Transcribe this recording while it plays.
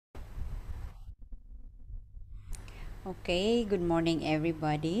Okay, good morning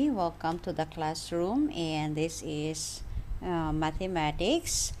everybody. Welcome to the classroom, and this is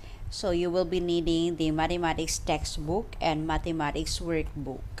mathematics. So you will be needing the mathematics textbook and mathematics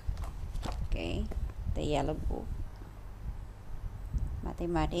workbook. Okay, the yellow book,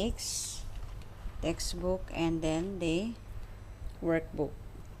 mathematics textbook, and then the workbook.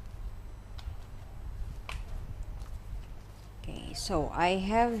 Okay, so I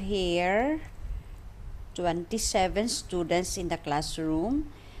have here 27 students in the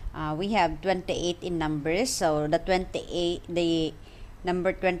classroom. We have 28 in numbers, so the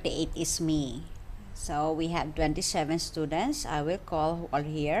number 28 is me. So we have 27 students. I will call who are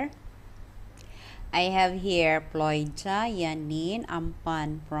here. I have here Ployja, Yanin,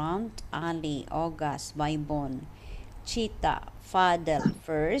 Ampan, Prompt, Ali, August, Baibon, Cheetah, Fadel,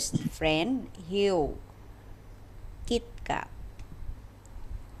 First, Friend, Hugh, KitKat,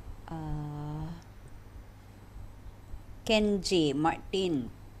 Kenji,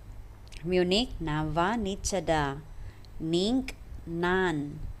 Martin, Munich, Nava, Nichada, Nink,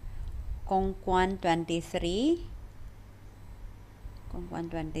 Nan, Kongkwan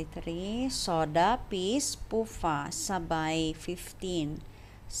 23, Soda, Peace, Pufa, Sabay 15,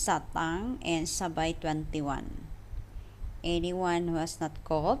 Satang, and Sabay 21. Anyone who has not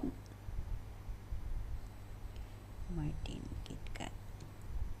called? Martin, KitKat.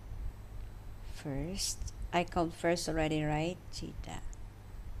 First. I called first already, right? Cheetah.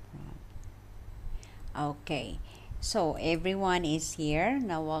 Okay. So everyone is here.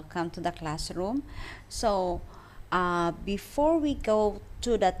 Now welcome to the classroom. So before we go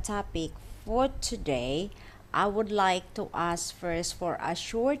to the topic for today, I would like to ask first for a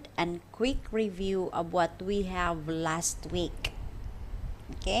short and quick review of what we have last week.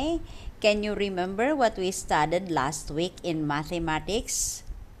 Okay? Can you remember what we studied last week in mathematics?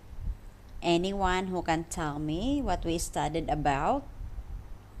 Anyone who can tell me what we studied about?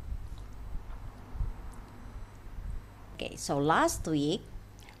 Okay, so last week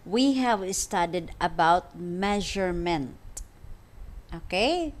we have studied about measurement.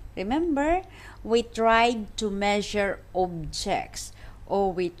 Okay, remember we tried to measure objects,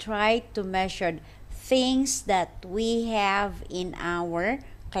 or we tried to measure things that we have in our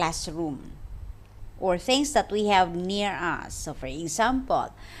classroom, or things that we have near us. So for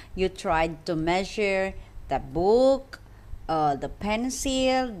example, you tried to measure the book, the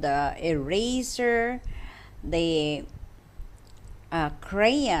pencil, the eraser, the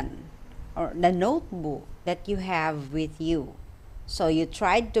crayon, or the notebook that you have with you. So you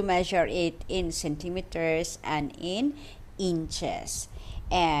tried to measure it in centimeters and in inches.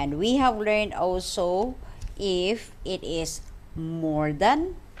 And we have learned also if it is more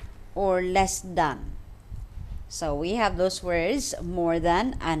than or less than. So we have those words, more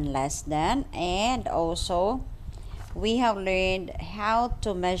than and less than. And also we have learned how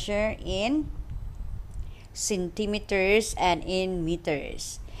to measure in centimeters and in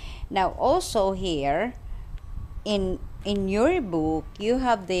meters. Now also here in your book, you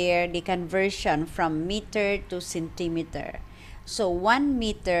have there the conversion from meter to centimeter. So 1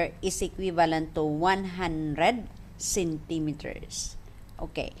 meter is equivalent to 100 centimeters.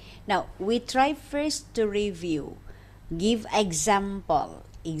 Okay, now we try first to review. Give example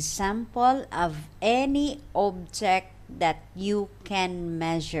of any object that you can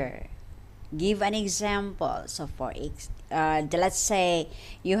measure. Give an example. So let's say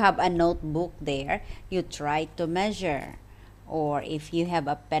you have a notebook there, you try to measure. Or if you have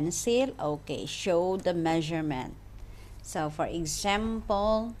a pencil, okay, show the measurement. So for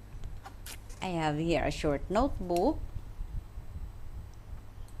example, I have here a short notebook.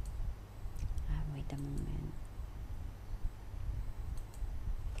 Wait a moment.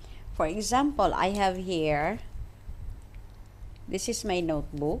 For example, I have here, this is my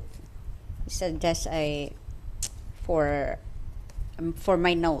notebook. It's just for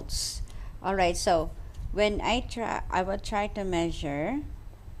my notes. All right, so when I will try to measure.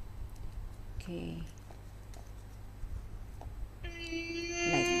 Okay,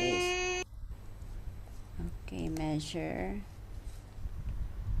 like this. Okay, measure.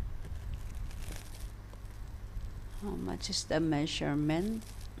 How much is the measurement?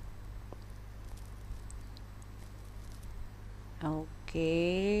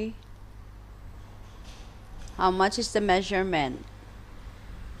 Okay. How much is the measurement?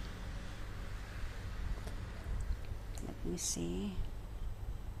 Let me see.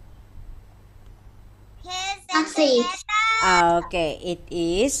 Okay, it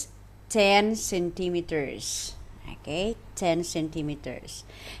is 10 centimeters. Okay, 10 centimeters.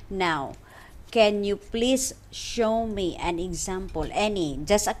 Now, can you please show me an example?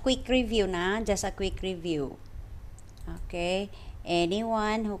 Just a quick review na? Just a quick review. Okay,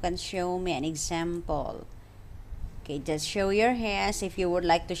 anyone who can show me an example? Okay, just show your hands if you would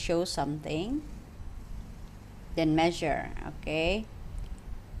like to show something. Then measure. Okay,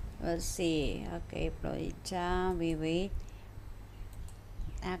 let's see. Okay, Ploija, we wait.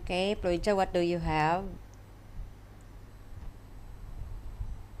 Okay, Ploija, what do you have?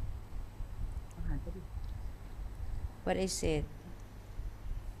 What is it?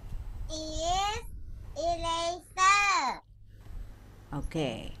 Is eraser.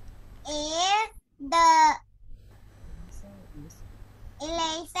 Okay. Is the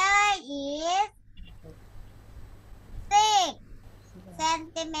eraser is 6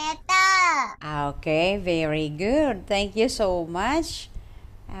 centimeter. Okay, very good. Thank you so much.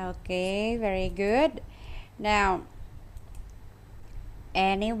 Okay, very good. Now,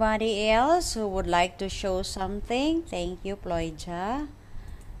 anybody else who would like to show something? Thank you, Ploija.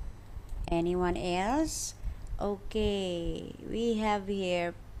 Anyone else? Okay, we have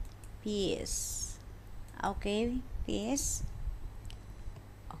here peace. Okay, peace.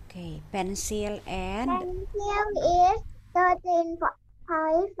 Okay, pencil and Pencil is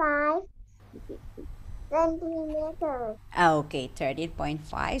 13.5 centimeters. okay,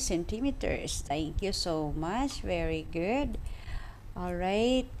 13.5 centimeters. Thank you so much. Very good. All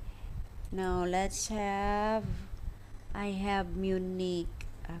right. Now let's have I have Munich.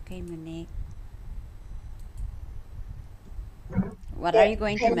 Okay, Munich. What are The you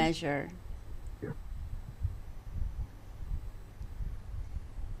going to pen measure?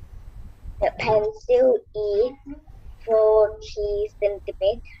 the pencil is 40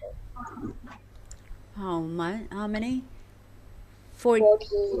 centimeters. How much? How many? Four,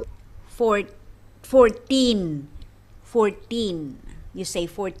 40 four, 14. 14. You say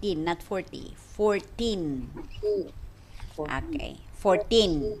 14, not 40. 14. Okay.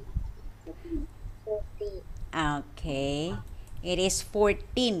 14. 40. Okay. It is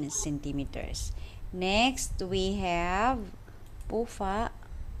 14 centimeters. Next, we have Pufa.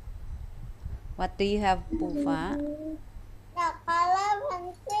 What do you have, Pufa? The color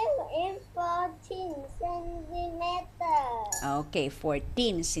pencil is 14 centimeters. Okay,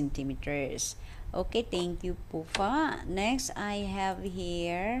 14 centimeters. Okay, thank you, Pufa. Next, I have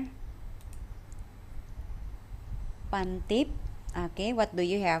here Pantip. Okay, what do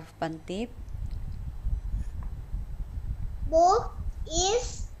you have, Pantip? Book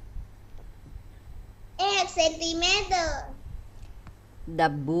is 8 centimeters. The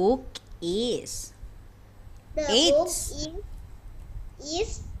book is The Eight. book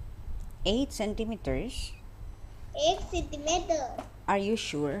is 8 centimeters. 8 centimeters. Are you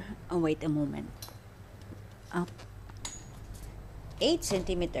sure? Oh, wait a moment. 8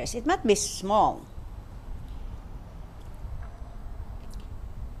 centimeters. It must be small.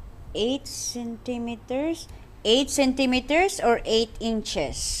 8 centimeters. 8 centimeters or 8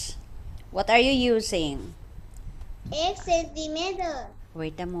 inches? What are you using? 8 centimeters.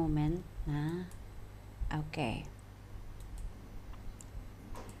 Wait a moment. Okay.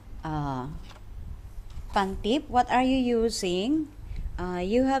 Pantip, what are you using?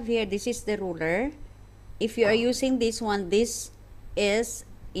 You have here, this is the ruler. If you are using this one, this is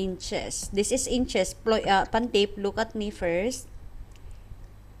inches. This is inches. Pantip, look at me first.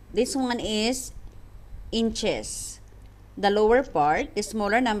 This one is inches. The lower part, the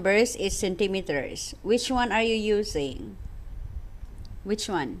smaller numbers, is centimeters. Which one are you using? Which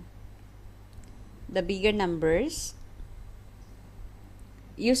one? The bigger numbers?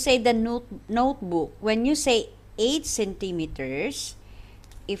 You say the notebook. When you say 8 centimeters,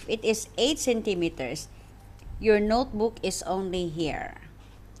 if it is 8 centimeters, your notebook is only here.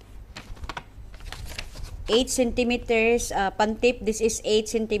 8 centimeters, Pantip, this is 8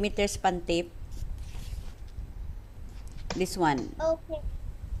 centimeters, Pantip. This one. Okay.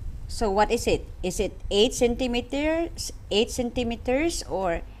 So what is it? Is it 8 centimeters, 8 centimeters,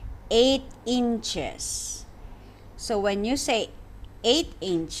 or 8 inches? So when you say 8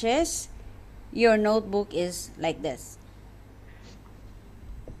 inches, your notebook is like this.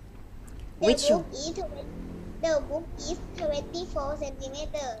 The book is 24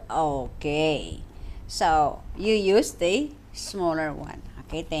 centimeters. Okay. So you use the smaller one.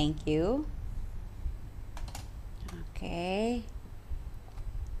 Okay, thank you. Okay.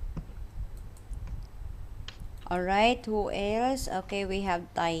 All right, who else? Okay, we have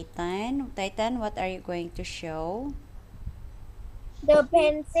Titan. Titan, what are you going to show? The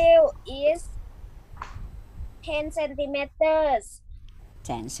pencil is 10 centimeters.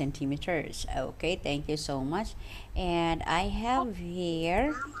 10 centimeters. Okay, thank you so much. And I have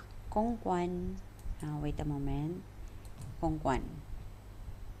here Kongkwan. Wait a moment. Kongkwan.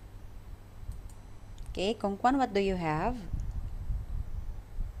 Okay, Kong Kwan, what do you have?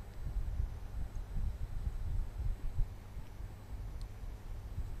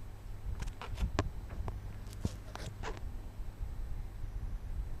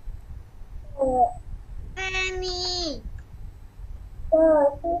 Penny.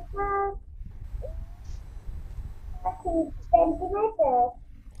 The paper 30 centimeters.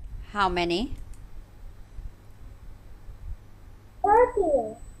 How many?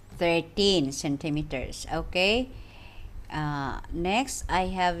 30. 13 centimeters. Okay. Next, I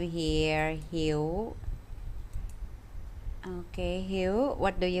have here Hugh. Okay, Hugh,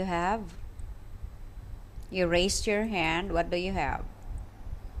 what do you have? You raised your hand. What do you have?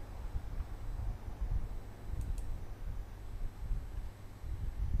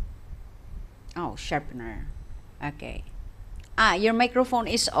 Oh, sharpener. Okay. Your microphone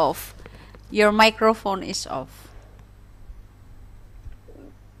is off. Your microphone is off.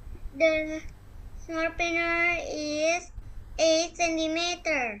 The sharpener is 8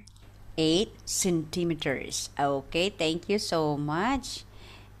 centimeter. 8 centimeters. Okay, thank you so much.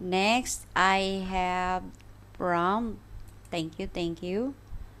 Next, I have from. Thank you, thank you.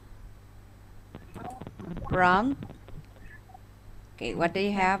 From. Okay, what do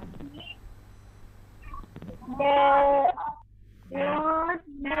you have? The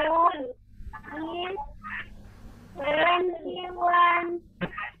notebook is 21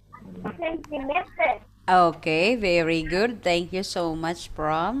 centimeters. Okay, very good. Thank you so much,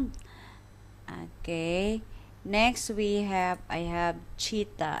 Prom. Okay. Next I have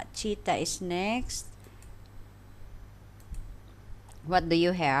Cheetah. Cheetah is next. What do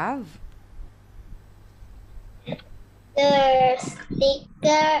you have? The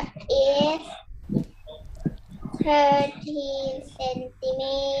sticker is 13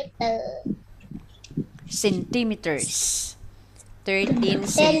 centimeters. Centimeters. 13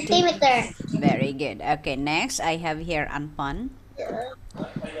 Centimeter. Very good. Okay, next I have here Anpan.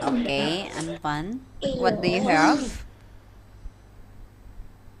 Okay, Anpan. What do you have?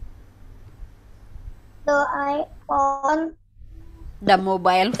 The iPhone. The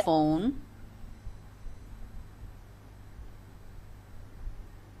mobile phone.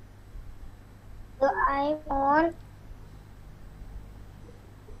 The iPhone.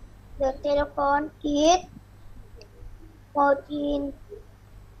 The telephone is 14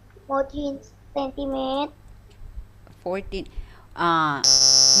 centimeters. 14. Oh,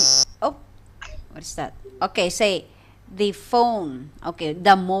 what is that? Okay, say the phone. Okay,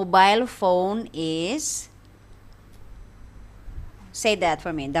 the mobile phone is. Say that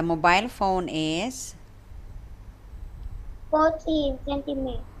for me. The mobile phone is. 14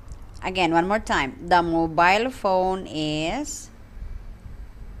 centimeters. Again, one more time. The mobile phone is.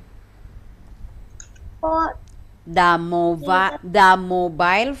 For The mobile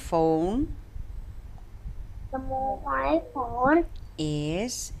phone the mobile phone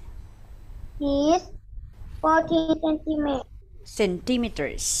is is 14 centimeters.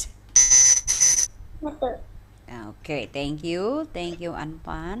 centimeters. Okay, thank you. Thank you,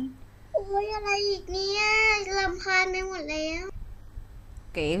 Anpan. โอ้ยอะไรอีกเนี่ยรำคาญไปหมดแล้ว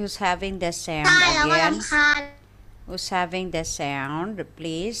Okay, who's having the sound ใช่แล้วก็ again? รำคาญ Who's having the sound,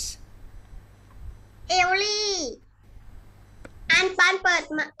 please? เอลลี่ อันปันเปิด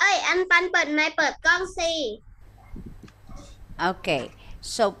มาอันปันเปิดไมค์เปิดกล้องสิ Okay,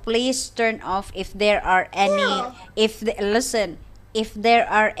 so please turn off if there are any. Listen, if there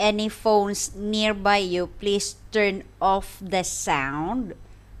are any phones nearby you, please turn off the sound.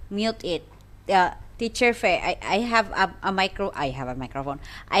 Mute it. Teacher Faye, I have a microphone.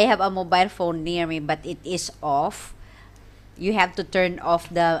 I have a mobile phone near me, but it is off. You have to turn off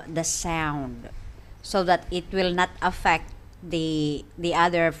the sound so that it will not affect the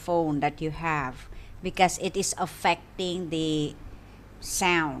other phone that you have, because it is affecting the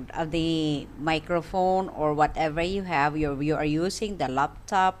sound of the microphone or whatever you have. You are using the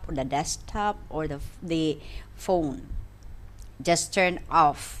laptop or the desktop or the phone. Just turn it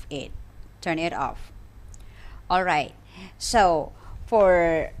off. All right, so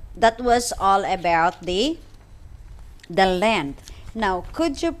for that was all about the length. Now,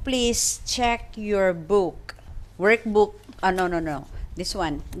 could you please check your workbook? No, this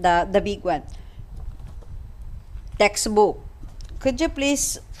one, the big one, textbook. Could you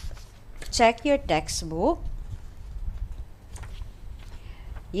please check your textbook?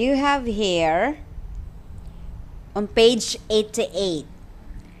 You have here on page 88.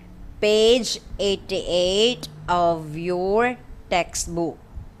 Page 88 of your textbook.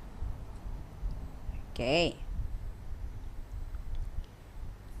 Okay.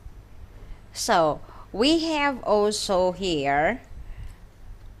 So, we have also here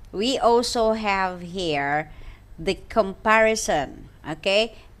we also have here the comparison,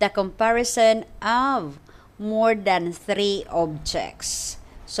 okay? The comparison of more than 3 objects.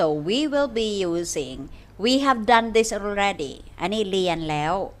 So we will be using, we have done this already. Ani liyan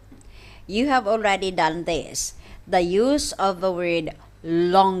leo. You have already done this. The use of the word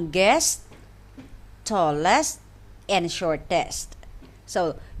longest, tallest, and shortest.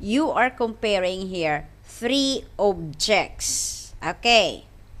 So you are comparing here 3 objects. Okay.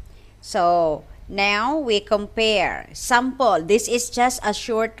 So now we compare. Sample. This is just a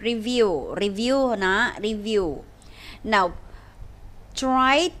short review. Review. Now,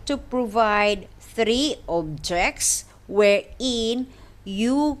 try to provide 3 objects wherein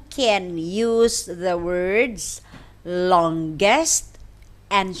you can use the words longest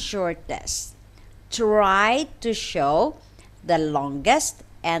and shortest. Try to show the longest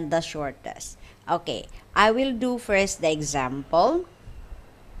and the shortest. Okay, I will do first the example.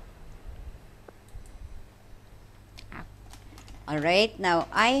 Alright, now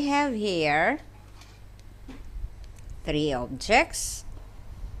I have here 3 objects.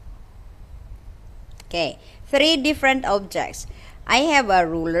 Okay, 3 different objects. I have a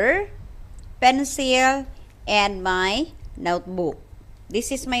ruler, pencil, and my notebook.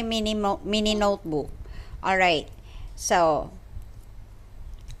 This is my mini notebook. Alright, so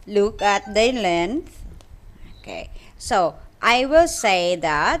look at the length. Okay, so I will say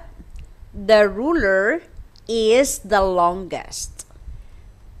that the ruler is the longest.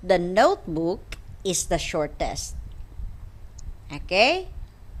 The notebook is the shortest. Okay?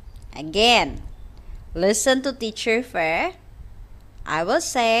 Again, listen to Teacher Fair. I will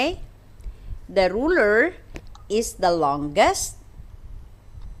say the ruler is the longest.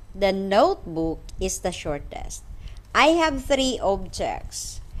 The notebook is the shortest. I have 3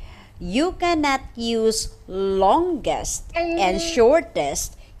 objects. You cannot use longest and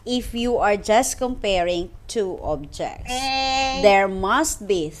shortest if you are just comparing 2 objects. There must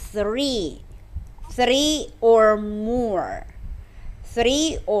be 3 or more.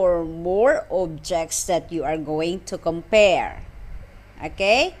 3 or more objects that you are going to compare.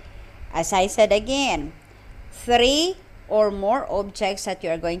 Okay? As I said again, 3 or more objects that you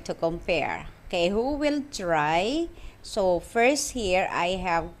are going to compare. Okay, who will try? So, first here, I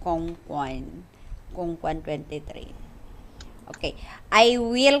have Kongkwan 23. Okay, I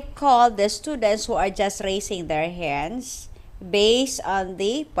will call the students who are just raising their hands based on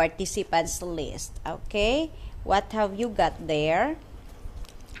the participants list. Okay, what have you got there?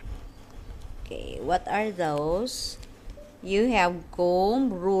 Okay, what are those? You have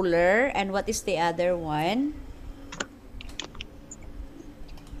comb, ruler, and what is the other one?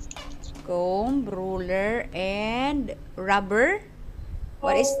 Comb, ruler, and rubber.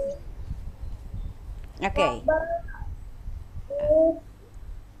 What is? Okay.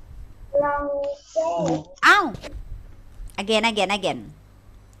 Ow! Again. Again.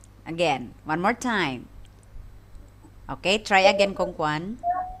 One more time. Okay, try again, Kongkwan.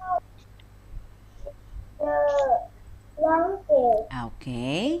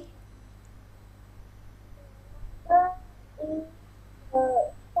 Okay.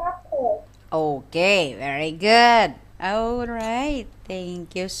 Okay, very good. All right.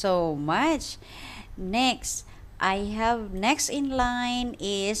 Thank you so much. Next, I have next in line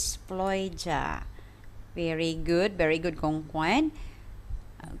is Ployja. Very good, Kongkwan.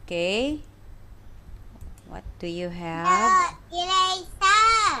 Okay. What do you have? The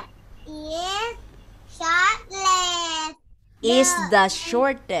eraser is shortless. Is the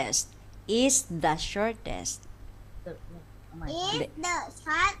shortest. Is the shortest. Is the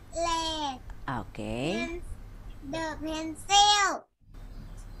shortless. Okay. The pencil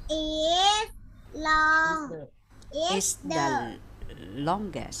is long. Is the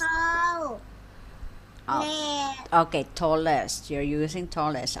longest. Tall. Oh. Okay, tallest. You're using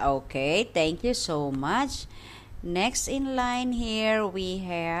tallest. Okay, thank you so much. Next in line here we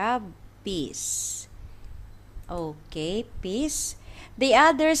have peace. Okay, peace. The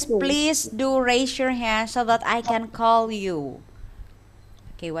others, please do raise your hand so that I can call you.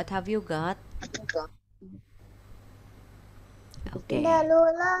 Okay, what have you got? Okay. The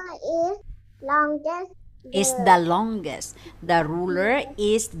ruler is longest. Is the longest. The ruler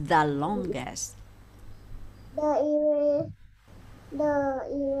is the longest. The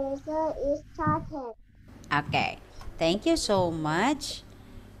eraser is shortest. Okay. Thank you so much.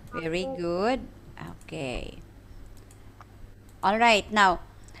 Very good. Okay. All right. Now,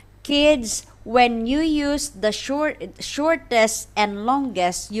 kids, when you use the shortest and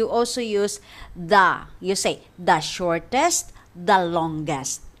longest, you also use the. You say the shortest, the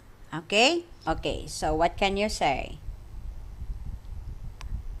longest. Okay? Okay. So, what can you say?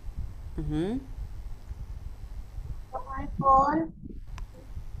 Mm-hmm. mobile phone,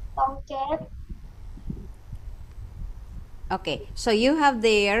 longest, Okay, so you have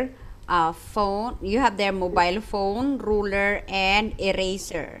their phone, you have their mobile phone, ruler, and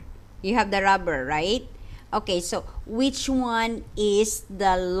eraser. You have the rubber, right? Okay, so which one is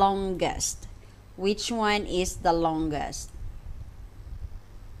the longest? Which one is the longest?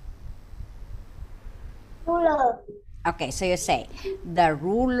 ruler, Okay, so you say the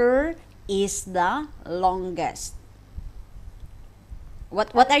ruler is the longest.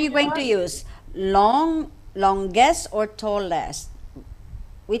 What are you going to use? Longest or tallest?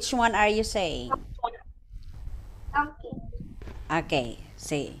 Which one are you saying? longest, Okay,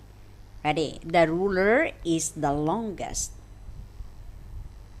 say. Ready? The ruler is the longest.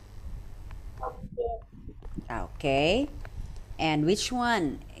 longest, Okay. And which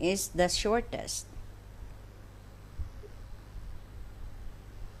one is the shortest?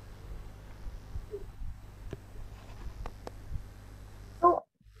 two,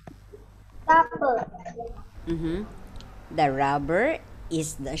 rubber, Mm-hmm. The rubber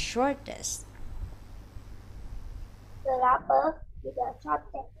is the shortest. the rubber is the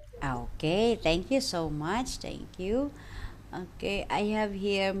shortest. Okay, thank you so much. Thank you. Okay, I have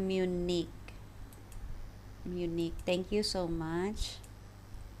here Munich. Munich, thank you so much.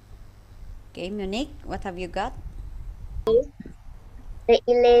 Okay, Munich, what have you got? The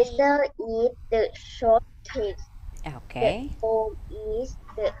eraser is the shortest. The Okay. foam is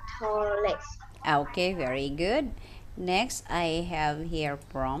the tallest. Okay, very good. Next, I have here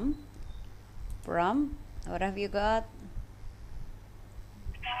Prom. Prom, what have you got?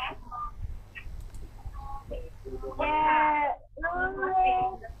 The ruler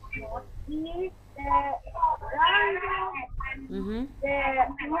is the longest. Mm-hmm. The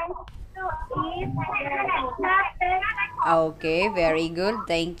pencil is the sharpest. Okay, very good.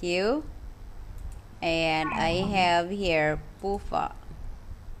 Thank you. And I have here Pufa.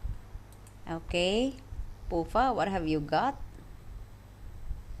 Okay, Pufa, what have you got?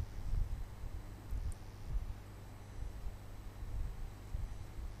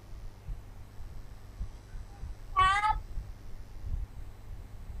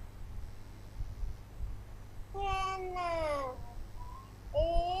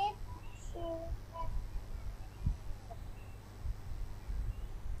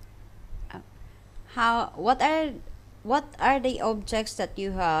 How? What are the objects that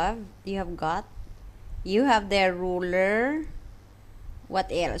you have? You have got. You have the ruler. What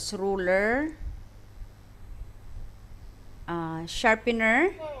else? Ruler.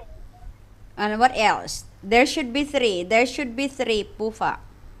 Sharpener. And what else? There should be three. There should be three, Pufa.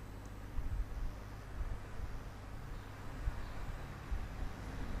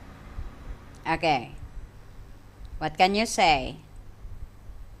 Okay. What can you say?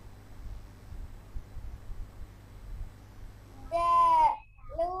 The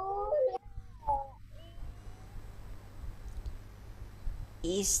ruler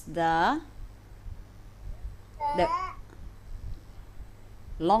Is the the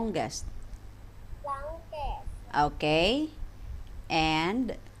longest. longest. Okay.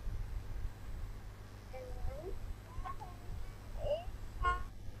 And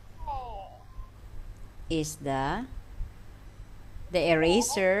is the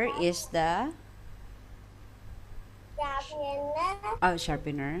eraser is the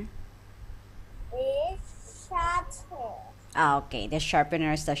sharpener. Is shortest. Okay, the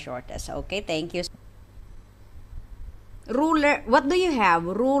sharpener is the shortest. Okay, thank you. Ruler, what do you have?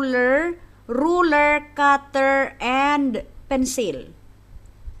 Ruler, cutter, and pencil.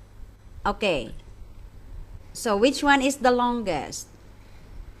 Okay. So which one is the longest?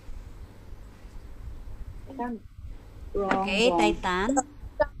 Okay, Titan.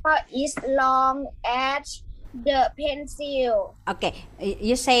 Is long as the pencil. Okay,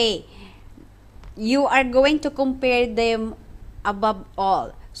 you say you are going to compare them above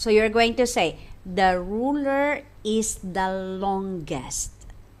all. So you're going to say the ruler is the longest.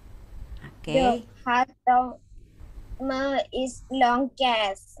 Okay? The customer is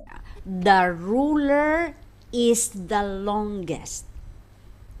longest. The ruler is the longest.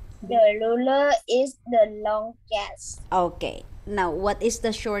 The ruler is the longest. Okay. Now, what is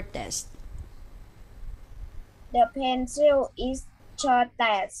the shortest? The pencil is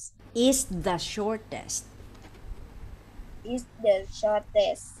shortest. Is the shortest. Is the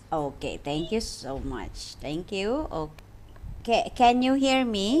shortest. Okay, thank you so much. Thank you. Okay, can you hear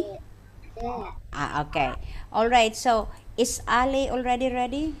me? Yeah. Okay. All right. So, is Ali already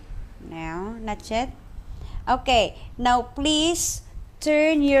ready? No, not yet. Okay. Now, please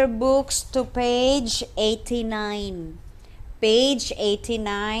turn your books to page 89. page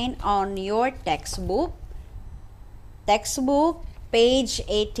 89 on your textbook. Textbook, page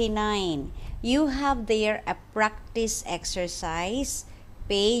 89. You have there a practice exercise,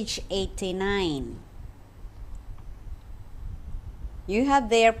 page 89. You have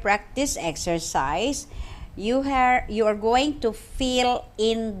there practice exercise. You are going to fill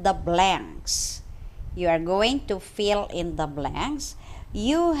in the blanks. You are going to fill in the blanks.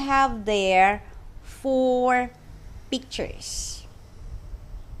 You have there 4 pictures.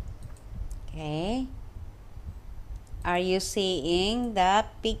 Okay. Are you seeing the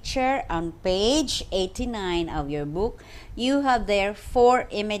picture on page 89 of your book? You have there 4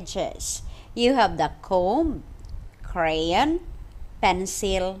 images. You have the comb, crayon,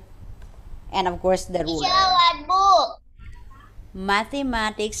 pencil, and of course the ruler. What book?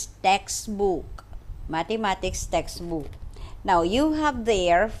 Mathematics textbook. Mathematics textbook. Now you have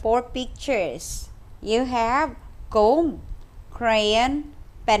there 4 pictures. You have comb, crayon,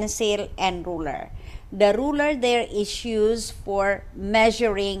 pencil, and ruler. The ruler there is used for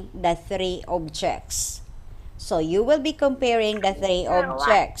measuring the 3 objects. So you will be comparing the 3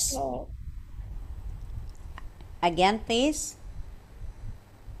 objects. Again, please.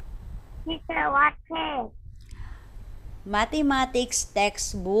 Teacher, what page? Mathematics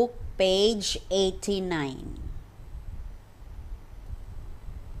textbook, page 89.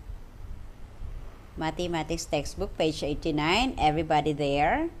 Mathematics textbook, page 89. Everybody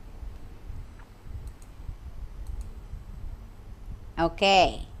there?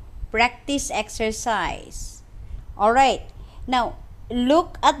 Okay. Practice exercise. Alright. Now,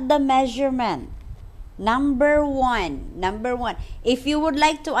 look at the measurement. Number one. If you would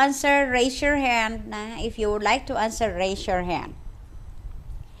like to answer, raise your hand. If you would like to answer, raise your hand.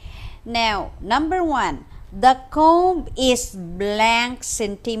 Now, number 1. The comb is blank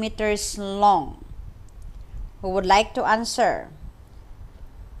centimeters long. Who would like to answer?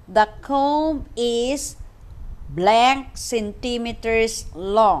 The comb is blank centimeters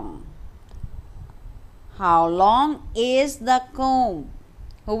long. How long is the comb?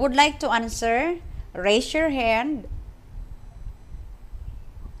 Who would like to answer? Raise your hand.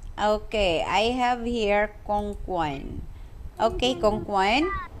 Okay, I have here Kong Kwan. Okay, Kong Kwan.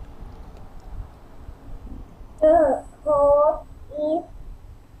 The comb is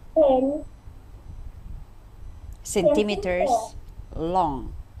 10 centimeters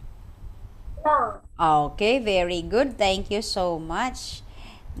long. Okay, very good. Thank you so much.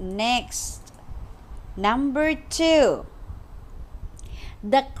 Next, number 2.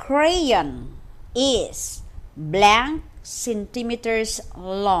 The crayon is blank centimeters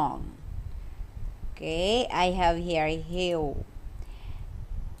long. Okay, I have here Hugh.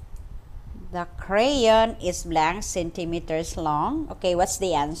 The crayon is blank centimeters long. Okay, what's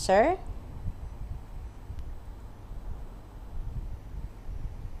the answer?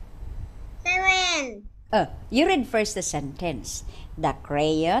 You read first the sentence. The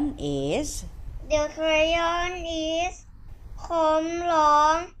crayon is... The crayon is comb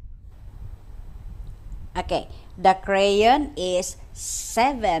long. Okay, the crayon is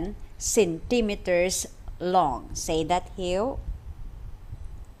 7 centimeters long. Say that, Hugh.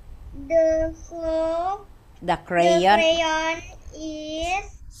 The crayon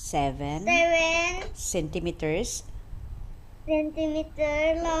is 7 centimeters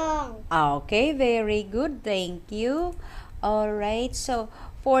long. Okay, very good. Thank you. All right. So,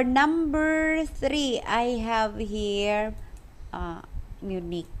 for number 3, I have here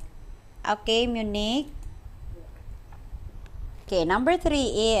Munich. Okay, Munich. Okay, number 3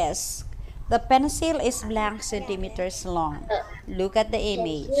 is the pencil is blank centimeters long. Look at the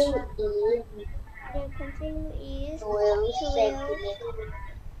image. The pencil is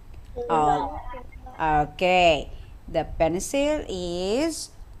 12. Okay. The pencil is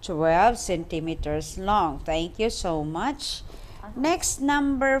 12 centimeters long. Thank you so much. Next,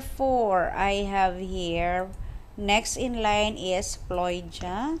 number 4, I have here. Next in line is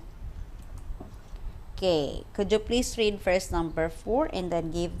Floydia. Okay, could you please read first number 4 and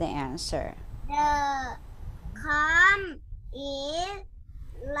then give the answer? The comb is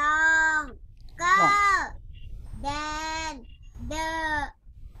longer than the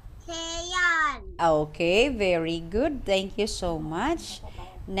crayon. Okay, very good. Thank you so much.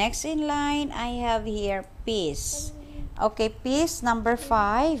 Next in line, I have here Peace. Okay, Peace, number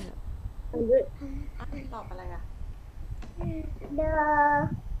 5. The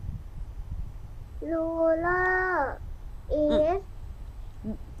ruler is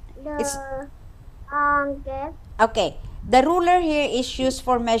the longest. Okay, the ruler here is used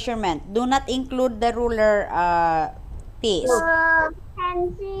for measurement. Do not include the ruler, Peace. The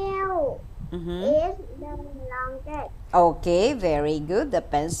pencil Mm-hmm. is the longest. Okay, very good. The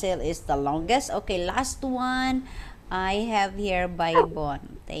pencil is the longest. Okay, last one. I have here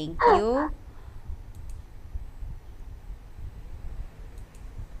Baibon. Thank you.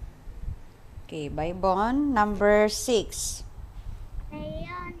 Okay, Baibon, number 6.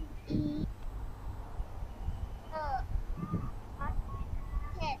 Crayon is the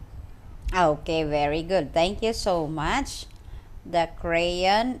shortest. Okay, very good. Thank you so much. The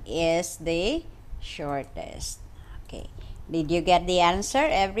crayon is the shortest. Okay. Did you get the answer,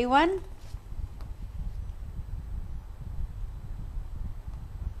 everyone?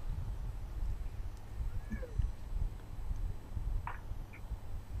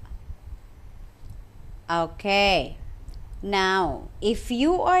 Okay. Now, if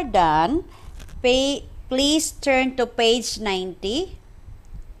you are done, please turn to page 90.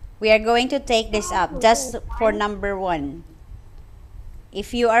 We are going to take this up just for number 1.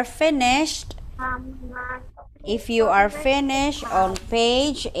 If you are finished, on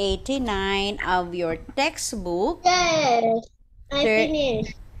page 89 of your textbook, Yes, I Turn-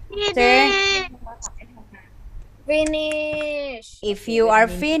 finished. turn- Finish. if you are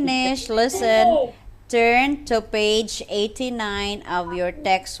finished, listen, turn to page 89 of your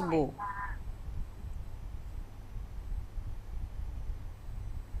textbook.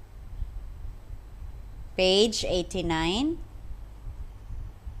 Page 89.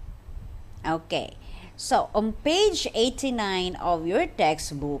 Okay. So, on page 89 of your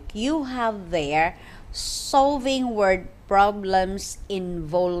textbook, you have there solving word problems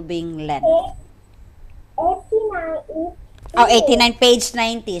involving length. 89 is Oh, 89, page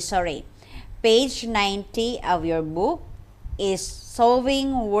 90, sorry. Page 90 of your book is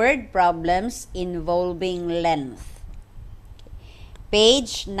solving word problems involving length.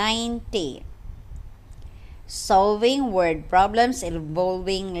 Page 90. Solving word problems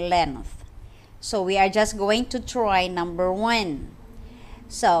involving length. So we are just going to try number 1.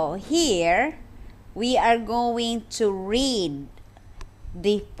 So here, we are going to read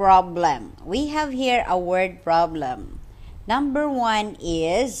the problem. We have here a word problem. Number 1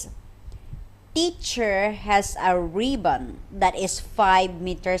 is, teacher has a ribbon that is 5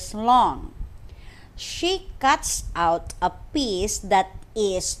 meters long. She cuts out a piece that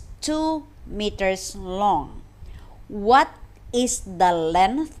is 2 meters long. What is the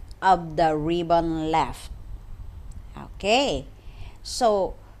length of the ribbon left? Okay,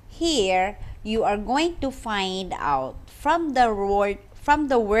 so here you are going to find out from the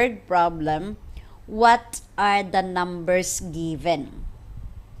word problem what are the numbers given.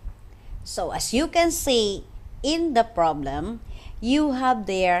 So as you can see in the problem, you have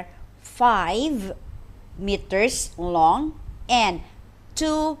there 5 meters long and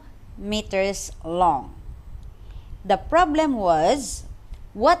 2 meters long. The problem was,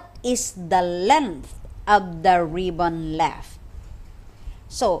 what is the length of the ribbon left?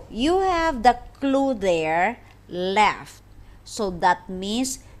 So you have the clue there, left. So that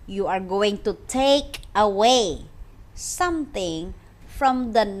means you are going to take away something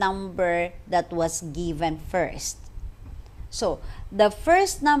from the number that was given first. So the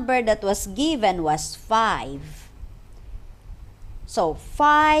first number that was given was 5. So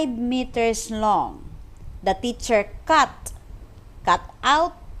 5 meters long. The teacher cut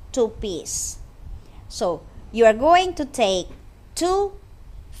out 2 pieces. So you are going to take 2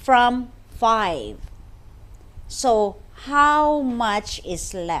 from 5. So how much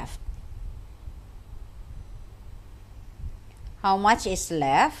is left? How much is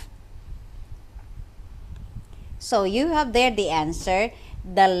left? So you have there the answer.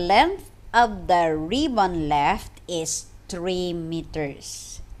 The length of the ribbon left is 3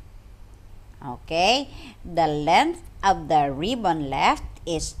 meters. Okay, the length of the ribbon left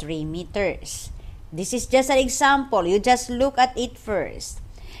is 3 meters. This is just an example. You just look at it first.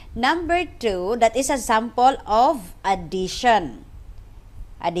 Number 2, that is a sample of addition.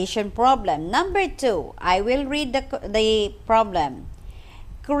 Addition problem. Number 2, I will read the problem.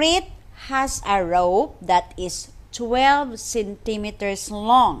 Krit has a rope that is 12 centimeters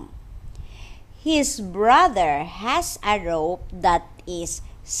long. His brother has a rope that is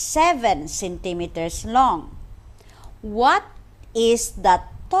 7 centimeters long. What is the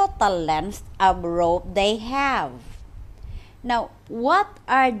total length of rope they have? Now, what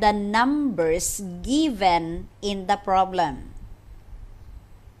are the numbers given in the problem?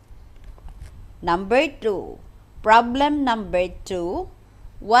 Number 2. Problem number 2.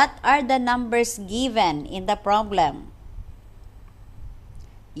 What are the numbers given in the problem?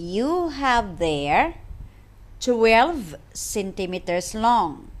 You have there 12 centimeters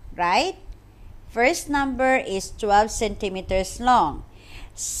long, right? First number is 12 centimeters long.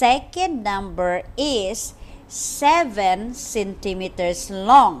 Second number is 7 centimeters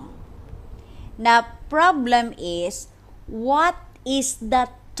long. Now, problem is, what is the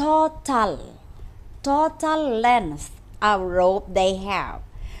total length of rope they have?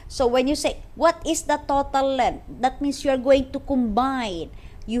 So when you say, what is the total length? That means you are going to combine.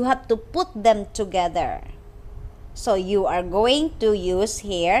 You have to put them together. So you are going to use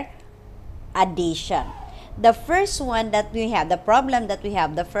here addition. The first one that we have, the problem that we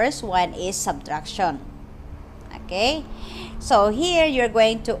have, the first one is subtraction. Okay? So here you're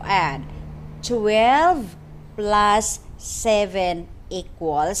going to add 12 plus 7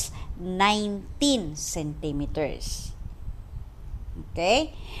 equals 19 centimeters.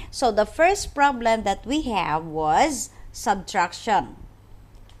 Okay? So the first problem that we have was subtraction.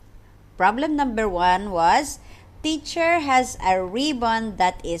 Problem number 1 was, teacher has a ribbon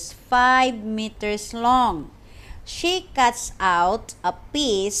that is 5 meters long. She cuts out a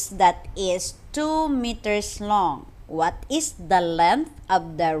piece that is 2 meters long. What is the length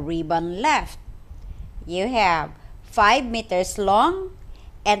of the ribbon left? You have 5 meters long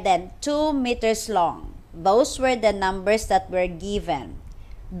and then 2 meters long. Those were the numbers that were given.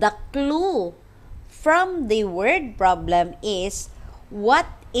 The clue from the word problem is, what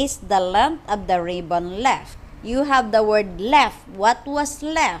is the length of the ribbon left? You have the word left. What was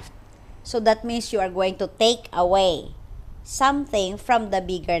left? So that means you are going to take away something from the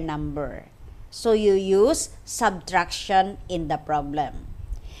bigger number. So you use subtraction in the problem.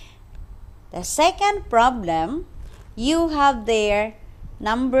 The second problem, you have there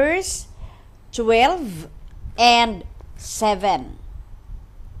numbers 12 and 7.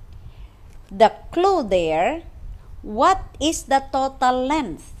 The clue there, what is the total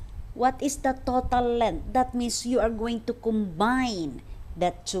length? What is the total length? That means you are going to combine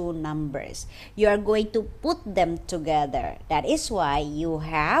the two numbers. You are going to put them together. That is why you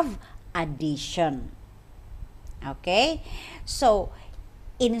have addition. Okay? So,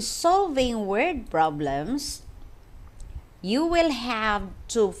 in solving word problems, you will have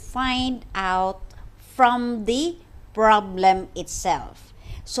to find out from the problem itself.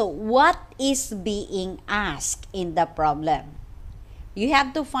 So, what is being asked in the problem? You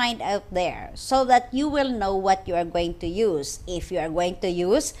have to find out there so that you will know what you are going to use. If you are going to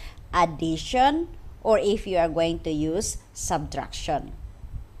use addition or if you are going to use subtraction.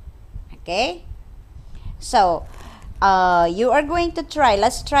 Okay? So, you are going to try.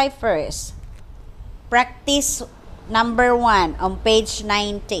 Let's try first. Practice number 1 on page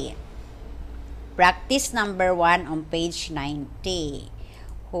 90. Practice number 1 on page 90.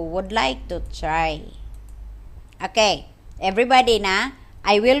 Who would like to try? Okay. Everybody na,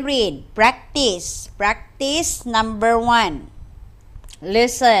 I will read. Practice. Practice number 1.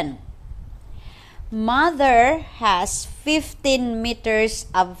 Listen. Mother has 15 meters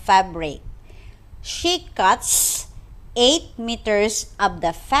of fabric. She cuts 8 meters of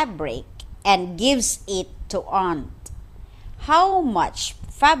the fabric and gives it to aunt. How much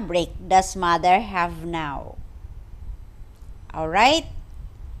fabric does mother have now? Alright?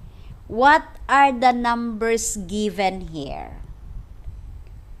 What are the numbers given here?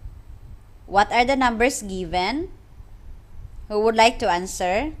 What are the numbers given? Who would like to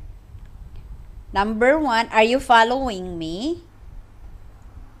answer? Number 1, are you following me?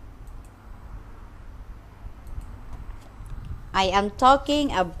 I am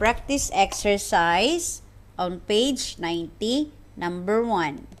talking a practice exercise on page 90, number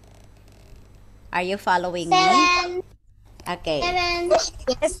 1. Are you following me? 7. Okay. 7.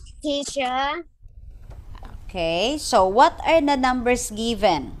 Yes, teacher. Okay, so what are the numbers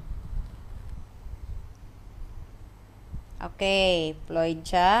given? Okay,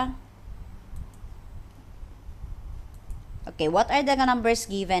 Floydja. Okay, what are the numbers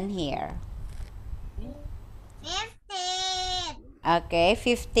given here? 15. Okay,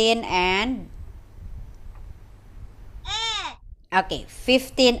 15 and? 8. Okay,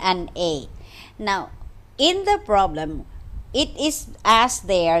 15 and 8. Now, in the problem, it is asked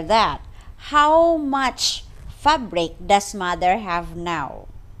there that how much fabric does mother have now?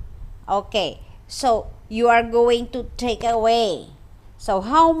 Okay, so you are going to take away. So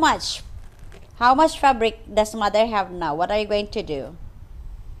how much fabric does mother have now? What are you going to do?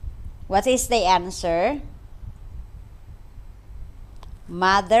 What is the answer?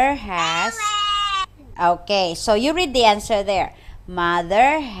 Mother has... Okay, so you read the answer there.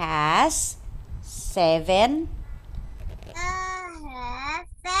 Mother has 7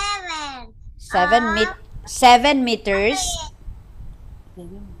 meters 7 meters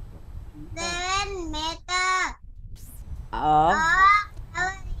of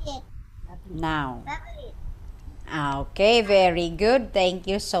fabric. now. Okay, very good. Thank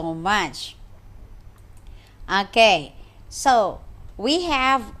you so much. Okay, so we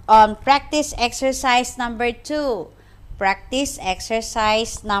have on practice exercise number 2. Practice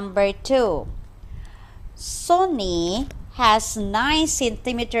exercise number 2. Sonny has 9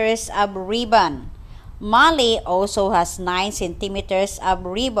 centimeters of ribbon. Molly also has 9 centimeters of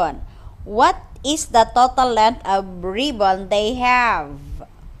ribbon. What is the total length of ribbon they have?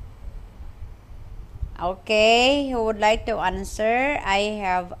 Okay, who would like to answer? I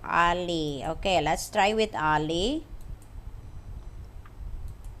have Ali. Okay, let's try with Ali.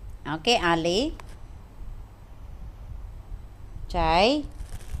 Okay, Ali. Try.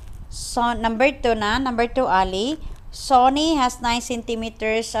 So, number 2 na. Number 2, Ali. Sonny has 9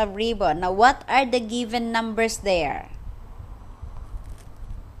 centimeters of ribbon. Now, what are the given numbers there?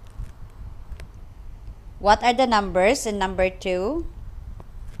 What are the numbers in number 2?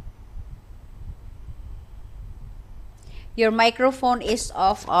 Your microphone is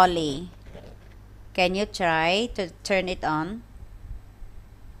off, Ollie. Can you try to turn it on?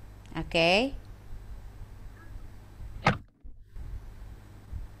 Okay.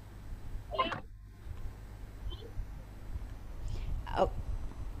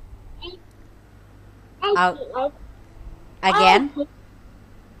 Oh, again?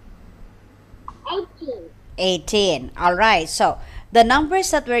 18. All right. So, the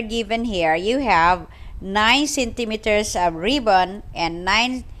numbers that were given here, you have 9 centimeters of ribbon and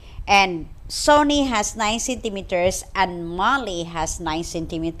Sonny has 9 centimeters and Molly has 9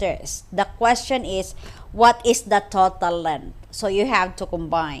 centimeters. The question is, what is the total length? So, you have to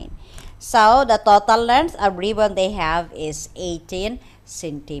combine. So, the total length of ribbon they have is 18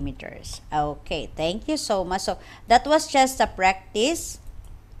 centimeters. Okay, thank you so much. So, that was just a practice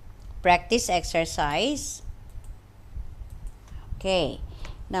exercise. Okay,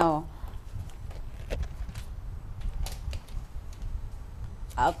 now,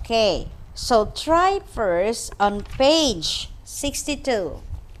 okay, so try first on page 62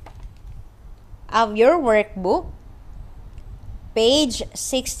 of your workbook. Page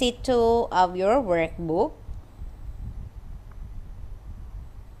 62 of your workbook.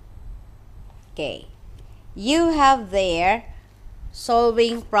 Okay, you have there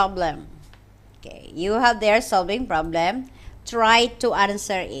solving problem. Okay, you have there solving problem. Try to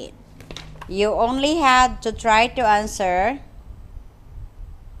answer it. You only have to try to answer.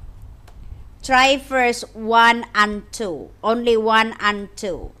 Try first 1 and 2. Only 1 and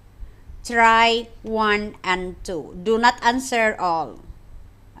 2. Try 1 and 2. Do not answer all.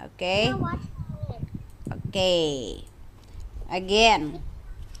 Okay? Okay. Again.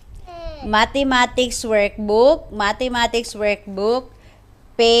 Mathematics workbook. Mathematics workbook.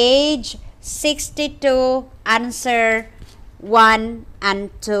 Page 62. Answer 1 and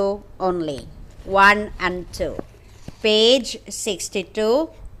 2 only. 1 and 2. Page 62.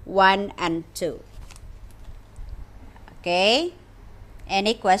 1 and 2. Okay?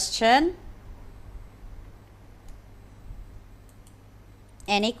 Any question?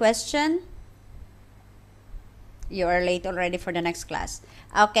 Any question? You are late already for the next class.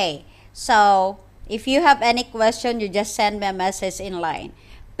 Okay, so if you have any question, you just send me a message in line.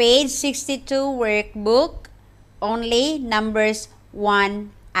 Page 62 workbook, only numbers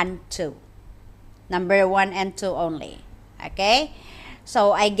 1 and 2. Number 1 and 2 only. Okay?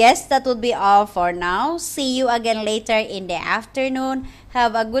 So, I guess that would be all for now. See you again later in the afternoon.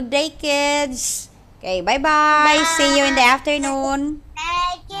 Have a good day, kids. Okay, bye-bye. See you in the afternoon.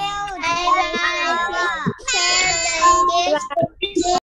 Thank you. Thank you.